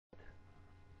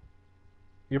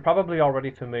You're probably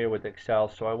already familiar with Excel,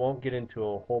 so I won't get into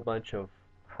a whole bunch of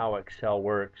how Excel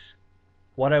works.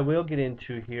 What I will get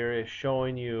into here is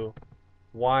showing you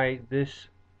why this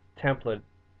template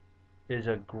is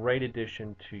a great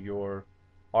addition to your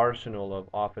arsenal of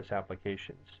Office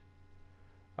applications.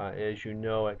 As you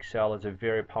know, Excel is a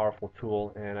very powerful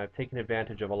tool, and I've taken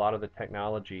advantage of a lot of the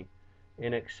technology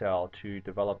in Excel to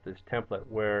develop this template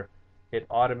where it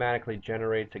automatically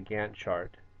generates a Gantt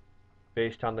chart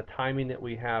based on the timing that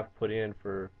we have put in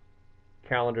for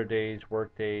calendar days,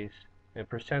 work days, and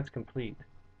percents complete.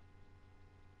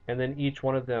 And then each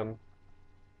one of them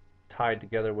tied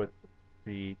together with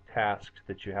the tasks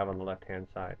that you have on the left-hand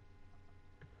side.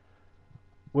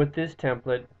 With this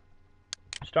template,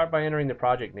 start by entering the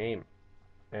project name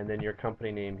and then your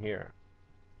company name here.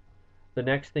 The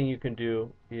next thing you can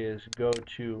do is go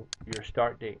to your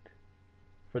start date.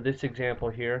 For this example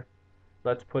here,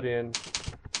 let's put in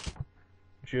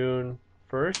June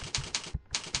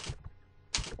 1st,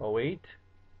 08,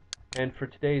 and for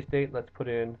today's date, let's put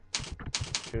in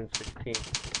June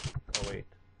 16th, 08.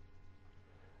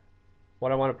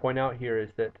 What I want to point out here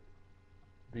is that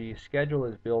the schedule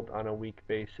is built on a week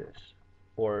basis,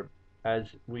 or as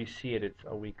we see it, it's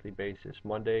a weekly basis,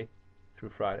 Monday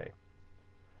through Friday.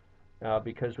 Now,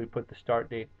 because we put the start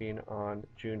date being on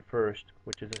June 1st,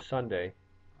 which is a Sunday,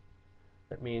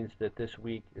 that means that this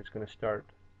week is going to start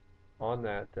on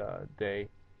that day,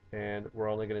 and we're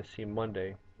only going to see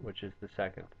Monday, which is the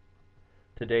 2nd.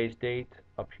 Today's date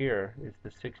up here is the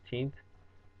 16th,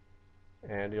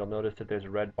 and you'll notice that there's a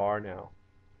red bar now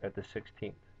at the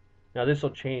 16th. Now this will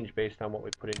change based on what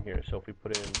we put in here. So if we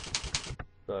put in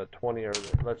the 20, or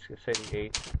let's say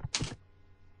the 8th,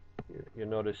 you'll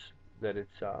notice that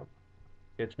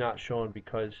it's not shown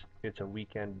because it's a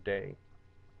weekend day.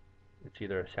 It's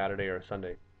either a Saturday or a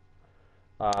Sunday.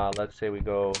 Let's say we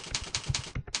go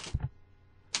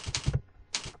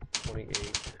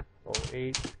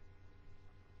 2808.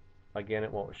 Again,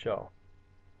 it won't show.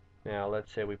 Now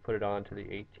let's say we put it on to the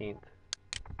 18th.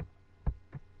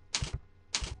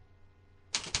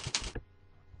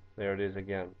 There it is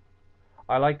again.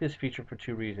 I like this feature for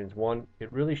two reasons. One,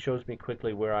 it really shows me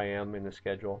quickly where I am in the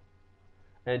schedule.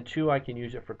 And two, I can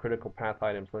use it for critical path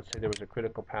items. Let's say there was a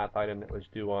critical path item that was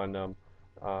due on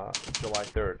July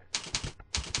 3rd.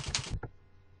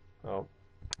 Oh,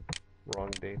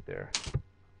 wrong date there.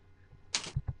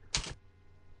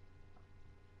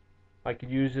 I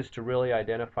could use this to really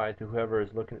identify to whoever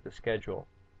is looking at the schedule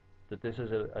that this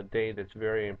is a day that's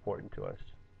very important to us.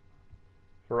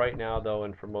 For right now, though,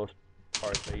 and for most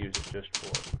parts, I use it just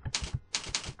for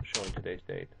showing today's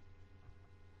date.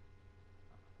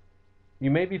 You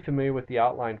may be familiar with the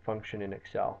outline function in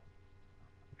Excel.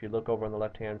 If you look over on the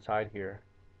left-hand side here,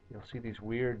 you'll see these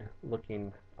weird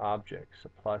looking objects, a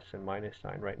plus and minus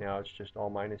sign. Right now it's just all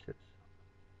minuses.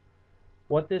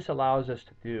 What this allows us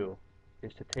to do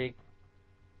is to take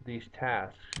these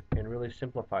tasks and really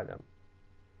simplify them.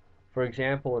 For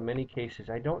example, in many cases,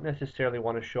 I don't necessarily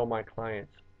want to show my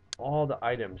clients all the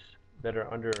items that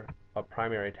are under a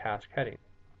primary task heading.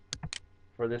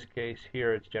 For this case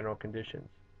here, it's general conditions.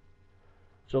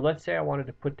 So let's say I wanted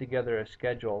to put together a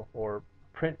schedule or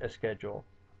print a schedule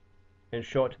and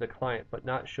show it to the client, but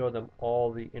not show them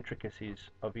all the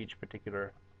intricacies of each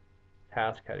particular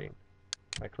task heading.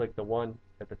 I click the one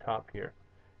at the top here,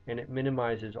 and it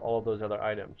minimizes all of those other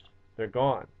items. They're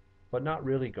gone, but not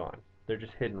really gone. They're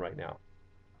just hidden right now.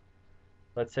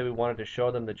 Let's say we wanted to show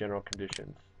them the general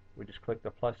conditions. We just click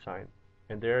the plus sign,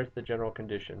 and there's the general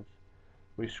conditions.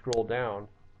 We scroll down,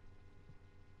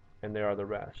 and there are the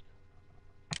rest.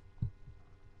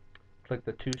 Click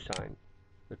the 2 sign,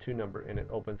 the 2 number, and it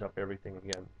opens up everything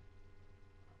again.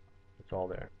 It's all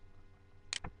there.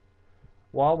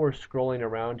 While we're scrolling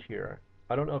around here,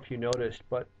 I don't know if you noticed,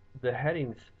 but the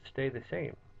headings stay the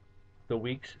same. The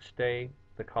weeks stay,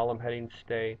 the column headings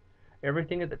stay.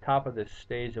 Everything at the top of this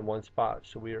stays in one spot,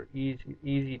 so we are makes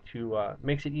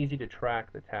it easy to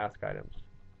track the task items.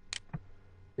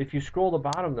 If you scroll the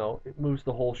bottom though, it moves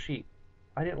the whole sheet.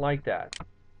 I didn't like that,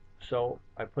 so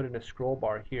I put in a scroll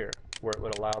bar here where it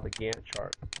would allow the Gantt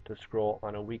chart to scroll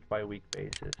on a week-by-week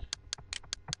basis,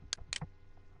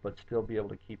 but still be able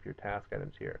to keep your task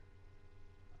items here.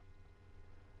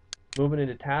 Moving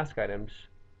into task items,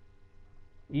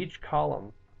 each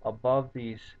column above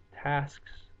these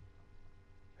tasks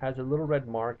has a little red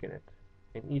mark in it,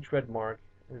 and each red mark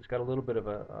has got a little bit of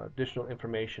additional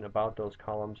information about those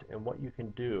columns and what you can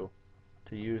do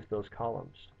to use those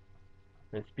columns.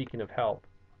 And speaking of help,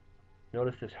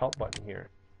 notice this help button here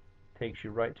takes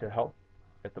you right to help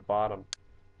at the bottom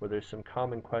where there's some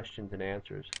common questions and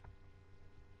answers.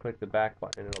 Click the back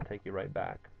button and it'll take you right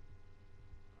back.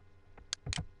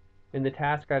 In the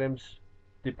task items,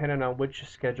 depending on which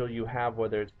schedule you have,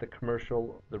 whether it's the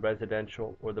commercial, the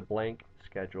residential, or the blank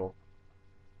schedule,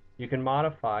 you can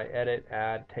modify, edit,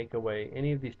 add, take away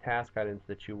any of these task items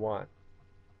that you want.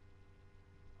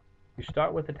 You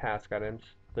start with the task items.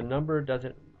 The number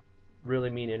doesn't really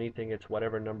mean anything. It's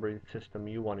whatever numbering system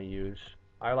you want to use.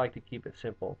 I like to keep it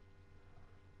simple.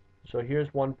 So here's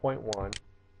 1.1,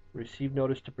 receive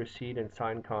notice to proceed and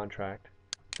sign contract.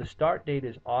 The start date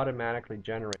is automatically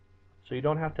generated, so you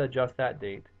don't have to adjust that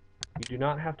date. You do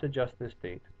not have to adjust this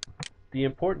date. The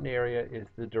important area is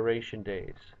the duration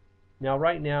days. Now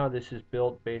right now this is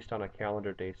built based on a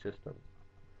calendar day system.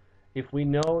 If we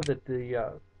know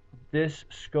that this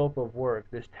scope of work,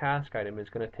 this task item, is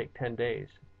going to take 10 days,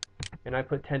 and I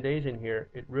put 10 days in here,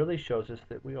 it really shows us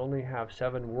that we only have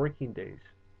 7 working days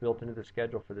built into the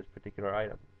schedule for this particular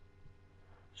item.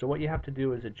 So what you have to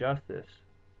do is adjust this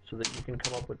so that you can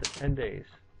come up with the 10 days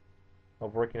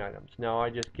of working items. Now I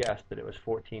just guessed that it was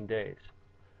 14 days.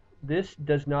 This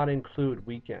does not include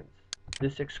weekends.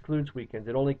 This excludes weekends.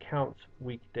 It only counts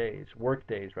weekdays, work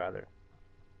days rather.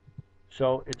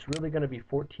 So it's really going to be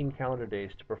 14 calendar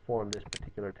days to perform this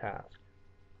particular task.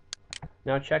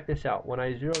 Now check this out. When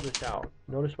I zero this out,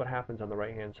 notice what happens on the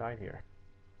right hand side here.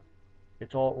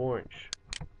 It's all orange.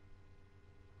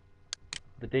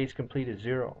 The days complete is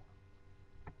 0.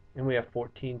 And we have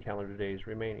 14 calendar days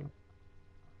remaining.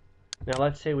 Now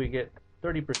let's say we get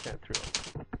 30%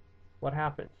 through. What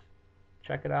happens?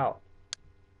 Check it out.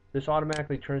 This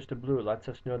automatically turns to blue, lets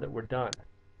us know that we're done.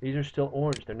 These are still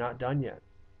orange, they're not done yet.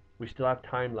 We still have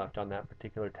time left on that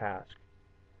particular task.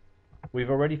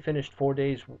 We've already finished 4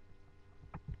 days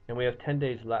and we have 10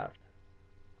 days left.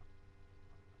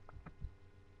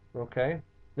 Okay?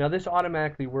 Now this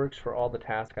automatically works for all the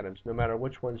task items, no matter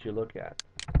which ones you look at.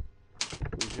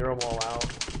 We zero them all out.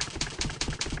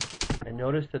 And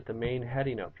notice that the main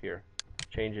heading up here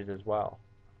changes as well.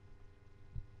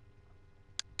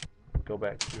 Go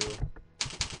back through,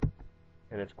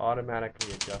 and it's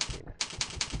automatically adjusting.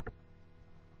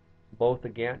 Both the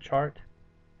Gantt chart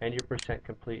and your percent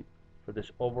complete for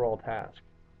this overall task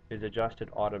is adjusted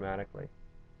automatically.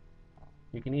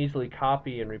 You can easily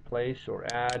copy and replace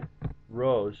or add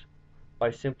rows by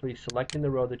simply selecting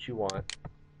the row that you want.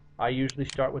 I usually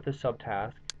start with a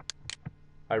subtask.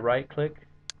 I right click,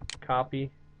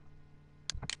 copy,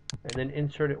 and then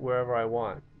insert it wherever I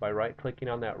want by right clicking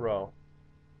on that row.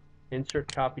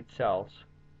 Insert copied cells,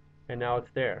 and now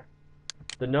it's there.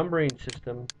 The numbering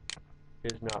system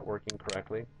is not working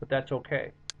correctly, but that's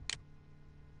okay.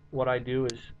 What I do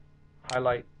is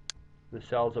highlight the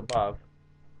cells above,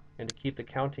 and to keep the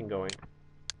counting going,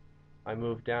 I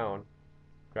move down,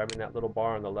 grabbing that little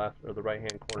bar on the left or the right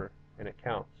hand corner, and it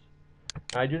counts.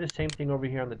 And I do the same thing over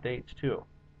here on the dates too.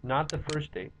 Not the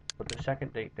first date, but the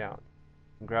second date down.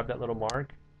 And grab that little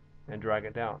mark and drag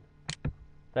it down.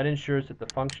 That ensures that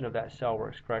the function of that cell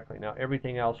works correctly. Now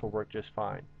everything else will work just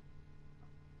fine.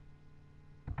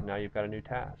 And now you've got a new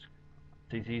task.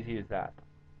 It's as easy as that.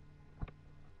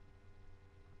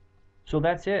 So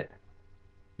that's it.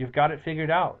 You've got it figured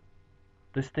out.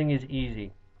 This thing is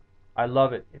easy. I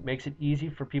love it. It makes it easy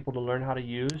for people to learn how to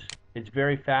use. It's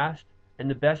very fast. And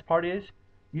the best part is,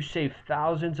 you save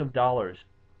thousands of dollars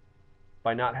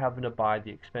by not having to buy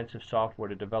the expensive software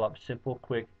to develop simple,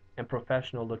 quick, and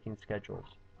professional looking schedules.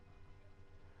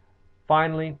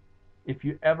 Finally, if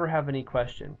you ever have any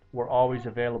question, we're always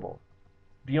available.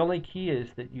 The only key is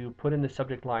that you put in the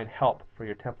subject line "help" for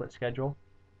your template schedule,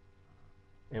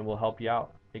 and we'll help you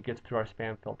out. It gets through our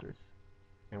spam filters,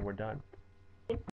 and we're done.